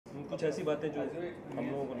कुछ ऐसी बातें जो हम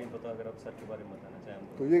लोगों को नहीं पता, अगर आप सर के बारे में बताना चाहें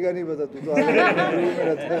तो। तुझे क्या नहीं पता, तू तो में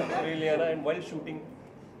रहता है। Ileana, and while shooting.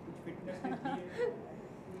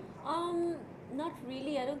 Not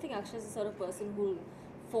really. I don't think Akshay is the sort of person who'll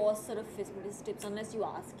force sort of fitness tips unless you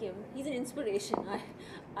ask him. He's an inspiration.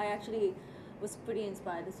 I actually was pretty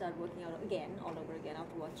inspired to start working out again, all over again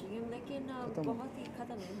after watching him. लेकिन बहुत ही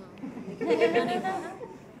खत्म है हाँ. लेकिन नहीं था.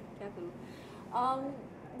 क्या करूँ?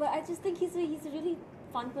 But I just think he's a really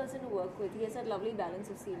fun person to work with. He has that lovely balance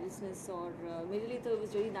of seriousness. Or मेरे लिए तो it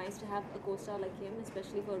was really nice to have a co-star like him,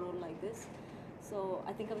 especially for a role like this. So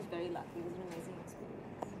I think I was very lucky. It was an amazing experience.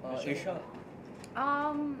 Esha.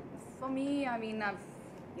 For me, I mean,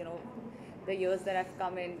 the years that I've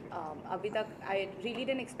come in, अभी तक I really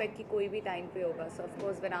didn't expect कि कोई भी time पे होगा. So of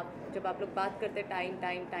course, जब आप लोग बात करते time,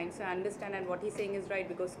 so I understand, and what he's saying is right,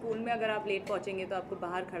 because school में अगर आप late पहुँचेंगे तो आपको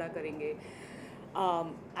बाहर खड़ा करेंगे.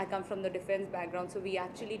 I come from the defense background, so we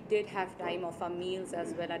actually did have time of our meals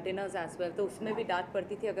as well, our dinners as well. तो उसमें भी डांट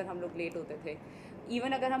पड़ती थी अगर हम लोग लेट होते थे.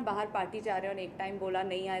 इवन अगर हम बाहर पार्टी जा रहे हैं और एक टाइम बोला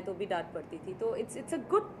नहीं आए तो भी डांट पड़ती थी. तो it's a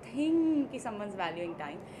good thing कि someone's valuing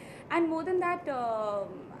time. And more than that,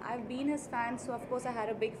 I've been his fan, so of course I had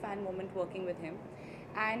a big fan moment working with him.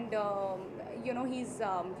 And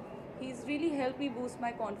he's really helped me boost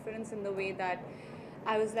my confidence in the way that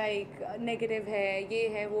I was like negative है, ये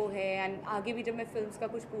है, वो है. And आगे भी जब मैं films का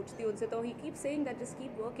कुछ पूछती हूँ उनसे तो he keeps saying that just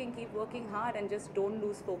keep working hard and just don't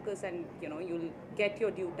lose focus, and you'll get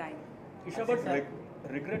your due time. Isha, but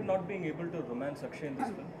regret not being able to romance Akshay in this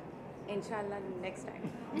film? Inshallah next time.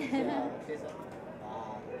 Akshay sir,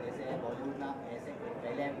 जैसे बॉलीवुड ना ऐसे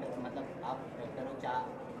पहले मतलब आप actor हो,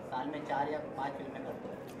 साल में 4 या 5 फिल्में करते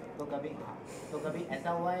हो, तो कभी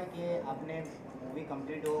ऐसा हुआ है कि आपने मूवी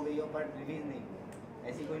कंप्लीट हो गई हो पर रिलीज नहीं हुई,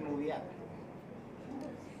 ऐसी कोई मूवी है आपकी?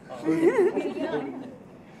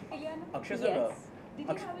 Akshay sir, Yes. Did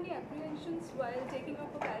you have any apprehensions while taking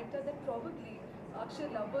up a character that probably Akshay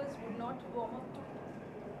lovers would not warm up to?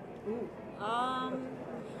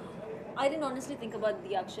 I didn't honestly think about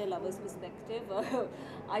the Akshay lover's perspective.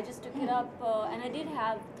 I just took it up, and I did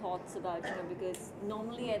have thoughts about, because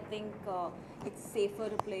normally I think it's safer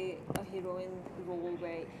to play a heroine role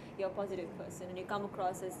where you're a positive person and you come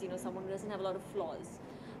across as someone who doesn't have a lot of flaws.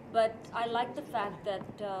 But I like the fact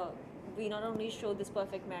that we not only showed this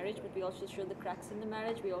perfect marriage, but we also showed the cracks in the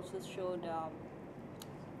marriage. We also showed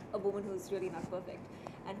a woman who's really not perfect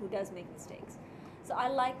and who does make mistakes. So I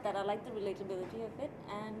like that. I like the relatability of it.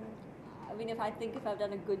 And I mean, if I've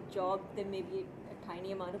done a good job, there may be a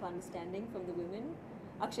tiny amount of understanding from the women.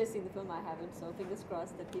 Akshay's seen the film, I haven't, so fingers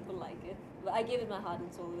crossed that people like it. But I gave it my heart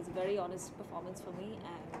and soul. It was a very honest performance for me,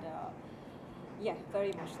 and yeah,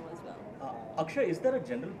 very emotional as well. Akshay, is there a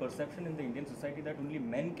general perception in the Indian society that only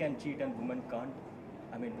men can cheat and women can't?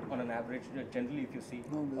 I mean, on an average, generally, if you see,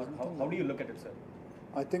 No, how do you look at it, sir?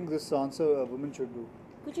 I think this answer a woman should do.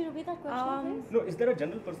 Could you repeat that question, please? No, is there a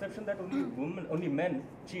general perception that only men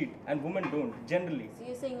cheat and women don't, generally? So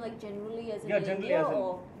you're saying like generally as in Yeah, generally India, as in-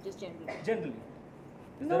 or just generally? Generally.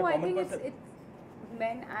 Is there No, a I common think it's percep-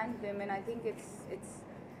 men and women. I think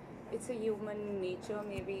it's a human nature.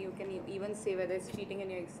 Maybe you can even say whether it's cheating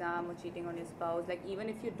in your exam or cheating on your spouse. Like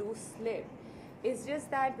even if you do slip, it's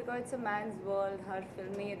just that because it's a man's world, her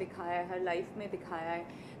film में ये दिखाया है, her life में दिखाया है,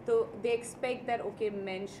 so they expect that okay,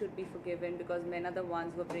 men should be forgiven because men are the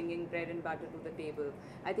ones who are bringing bread and butter to the table.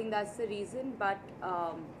 I think that's the reason. But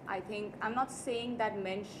I think I'm not saying that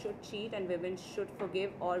men should cheat and women should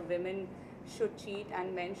forgive, or women should cheat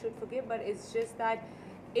and men should forgive. But it's just that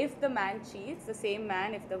if the man cheats, the same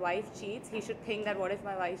man, if the wife cheats, he should think that what if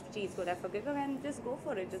my wife cheats, could I forgive her? And just go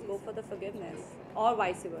for it, just go for the forgiveness, or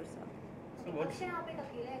vice versa. So what? Akshay आप एक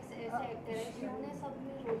अकेला ऐसे actor है जिन्होंने सब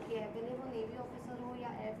में role किया है, भले वो नेवी ऑफिसर हो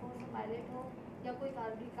या एयरफोर्स में पायलट हो या कोई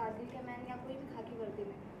कारगिल के मैन या कोई भी खाकी वर्दी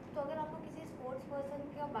में. तो अगर आपको किसी स्पोर्ट्स पर्सन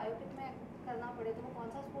का बायोपिक में करना पड़े तो वो कौन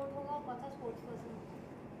सा स्पोर्ट होगा और कौन सा स्पोर्ट्स पर्सन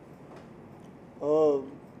होगा?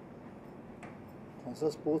 कौन सा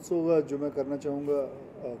स्पोर्ट्स होगा जो मैं करना चाहूँगा,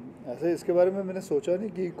 ऐसे इसके बारे में मैंने सोचा नहीं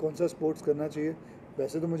कि कौन सा स्पोर्ट्स करना चाहिए.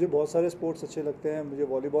 वैसे तो मुझे बहुत सारे स्पोर्ट्स अच्छे लगते हैं. मुझे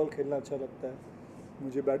वॉलीबॉल खेलना अच्छा लगता है,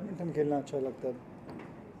 मुझे बैडमिंटन खेलना अच्छा लगता है.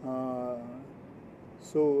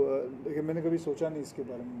 लेकिन मैंने कभी सोचा नहीं इसके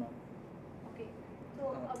बारे में. ओके, तो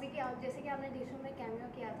अभी कि आप जैसे कि आपने देशों में कैमियो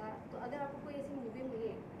किया था, तो अगर आपको कोई ऐसी मूवी मिले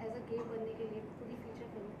एज अ गेम बनने के लिए पूरी फीचर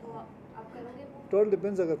फिल्म, तो आप करोगे वो? तो ऑल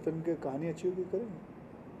डिपेंड्स. अगर फिल्म की कहानी अच्छी होगी करेंगे.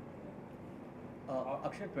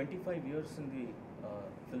 Akshay, 25 years in the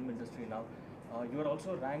film industry now. You are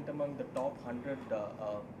also ranked among the top 100,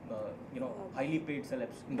 highly paid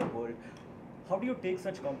celebs in the world. How do you take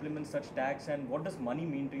such compliments, such tags, and what does money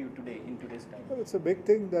mean to you today in today's time? Well, it's a big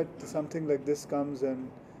thing that something like this comes, and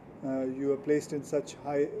you are placed in such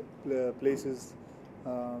high places,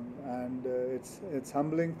 and it's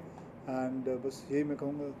humbling. And बस यही मैं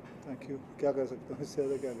कहूँगा, thank you. क्या कर सकता हूँ इससे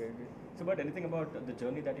ज़्यादा क्या कहेंगे? So, but anything about the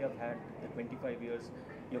journey that you have had, the 25 years,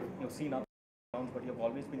 you've seen ups and downs, but you've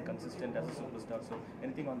always been consistent as a superstar. So,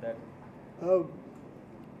 anything on that?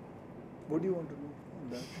 What do you want to know on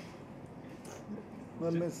that?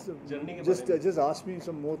 Well, miss, Journey के just बारे में. just ask me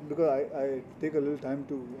some more because I take a little time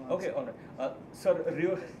to answer. Okay, all right. Sir,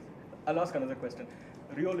 Rio, I'll ask another question.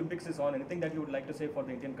 Rio Olympics is on. Anything that you would like to say for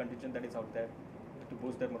the Indian contingent that is out there to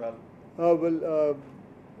boost their morale? well,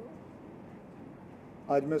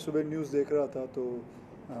 आज मैं सुबह news देख रहा था तो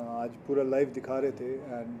आज पूरा live दिखा रहे थे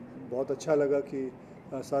एंड बहुत अच्छा लगा कि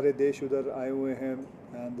सारे देश उधर आए हुए हैं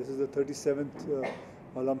and this is the 37th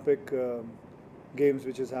Olympic games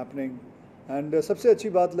which is happening and सबसे अच्छी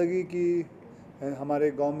बात लगी कि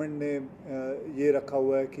हमारे गवर्नमेंट ने ये रखा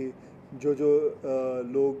हुआ है कि जो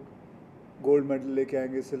लोग गोल्ड मेडल लेके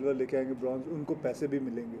आएंगे, सिल्वर लेके आएंगे, ब्रॉन्ज, उनको पैसे भी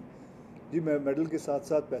मिलेंगे. जी, मेडल के साथ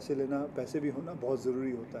साथ पैसे भी होना बहुत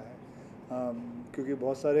ज़रूरी होता है. क्योंकि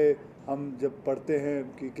बहुत सारे हम जब पढ़ते हैं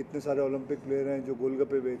कि कितने सारे ओलंपिक प्लेयर हैं जो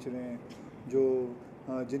गोलगप्पे बेच रहे हैं, जो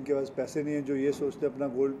जिनके पास पैसे नहीं हैं, जो ये सोचते हैं अपना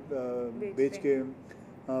गोल्ड बेच के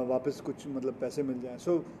वापस कुछ मतलब पैसे मिल जाएं.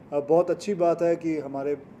 सो बहुत अच्छी बात है कि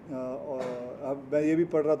हमारे मैं ये भी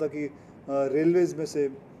पढ़ रहा था कि रेलवेज़ में से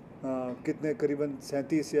कितने करीबन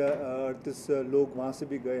 37 या 38 लोग वहाँ से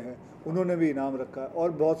भी गए हैं, उन्होंने भी इनाम रखा है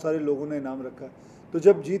और बहुत सारे लोगों ने इनाम रखा है. तो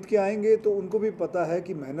जब जीत के आएंगे तो उनको भी पता है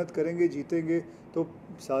कि मेहनत करेंगे, जीतेंगे तो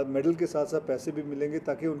मेडल के साथ साथ पैसे भी मिलेंगे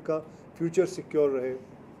ताकि उनका फ्यूचर सिक्योर रहे,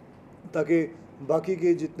 ताकि बाकी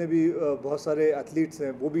के जितने भी बहुत सारे एथलीट्स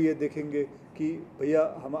हैं वो भी ये देखेंगे कि भैया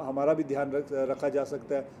हमारा भी ध्यान रखा जा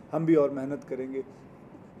सकता है, हम भी और मेहनत करेंगे.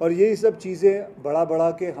 और यही सब चीज़ें बढ़ा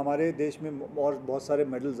के हमारे देश में और बहुत सारे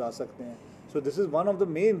मेडल्स आ सकते हैं. So this is one of the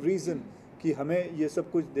main reason कि हमें ये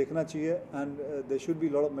सब कुछ देखना चाहिए and there should be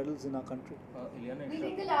lot of medals in our country.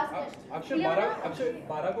 Ileana, Akshay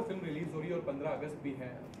 12 को फिल्म रिलीज हो रही है और 15 अगस्त भी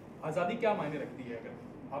है. आज़ादी क्या मायने रखती है अगर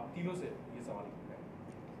आप तीनों से ये सवाल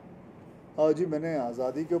करें? जी, मैंने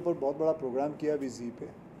आज़ादी के ऊपर बहुत बड़ा प्रोग्राम किया अभी जी पे,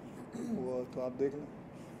 वो तो आप देख लें.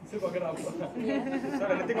 सिर्फ अगर आप sir,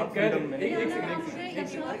 anything on freedom?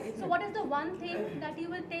 So what is the one thing that you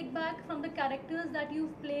will take back from the characters that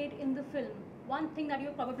you've played in the film? One thing that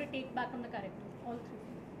you'll probably take back from the characters, all three.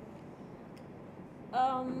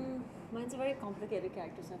 Mine's a very complicated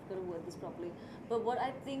character, so I've got to word this properly. But what I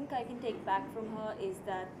think I can take back from her is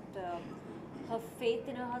that her faith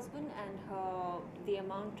in her husband and the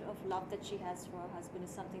amount of love that she has for her husband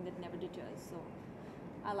is something that never deters. So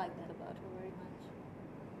I like that about her very much.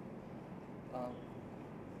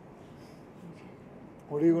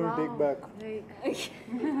 What are you going to take back?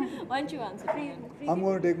 Why don't you answer? I'm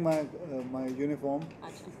going to take my uniform.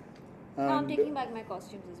 Actually. No, I'm taking back my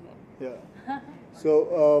costumes as well. Yeah. So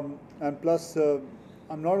and plus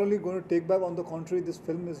I'm not only going to take back, on the contrary, this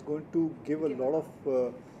film is going to give a lot of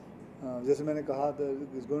जैसे मैंने कहा था,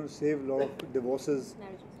 it's going to save a lot of divorces,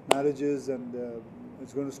 marriages, and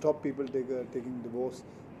it's going to stop people taking divorce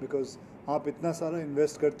because आप इतना सारा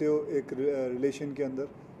invest करते हो एक रिलेशन के अंदर.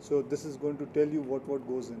 So this is going to tell you what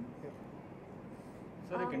goes in. Yeah.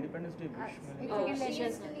 Sir, एक Independence Day wish मैंने.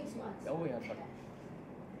 Oh yeah, sorry.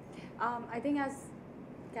 I think as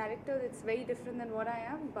character it's very different than what I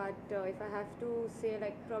am, but if I have to say,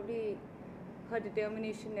 like, probably her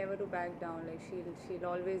determination never to back down. Like she'll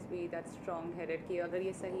always be that strong-headed कि अगर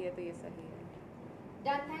ये सही है तो ये सही है.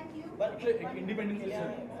 Done, thank you. But independence is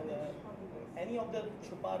any of the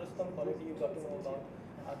Chupa Rustom quality you got to know about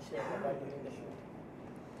Akshay while doing the shoot?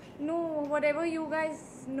 No, whatever you guys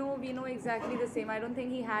know, we know exactly the same. I don't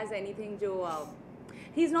think he has anything जो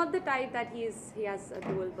he's not the type that he has a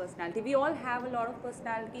dual personality. We all have a lot of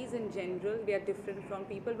personalities in general. We are different from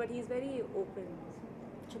people, but he's very open.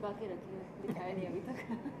 छुपा के रखी है, दिखाया नहीं अभी तक.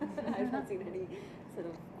 I've not seen any sort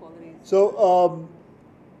of qualities. So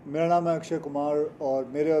मेरा नाम है अक्षय कुमार और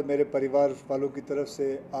मेरे परिवार वालों की तरफ से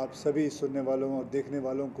आप सभी सुनने वालों और देखने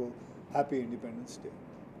वालों को happy independence day.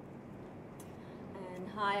 And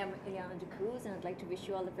hi, I'm Ileana and I'd like to wish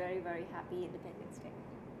you all a very, very happy Independence Day.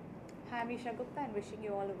 Hi, I'm Esha Gupta and wishing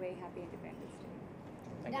you all a very happy Independence Day.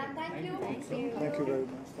 Done, thank you. Thank you very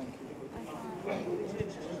much. Thank you.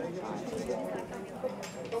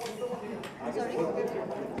 Sorry?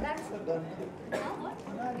 That's done. What?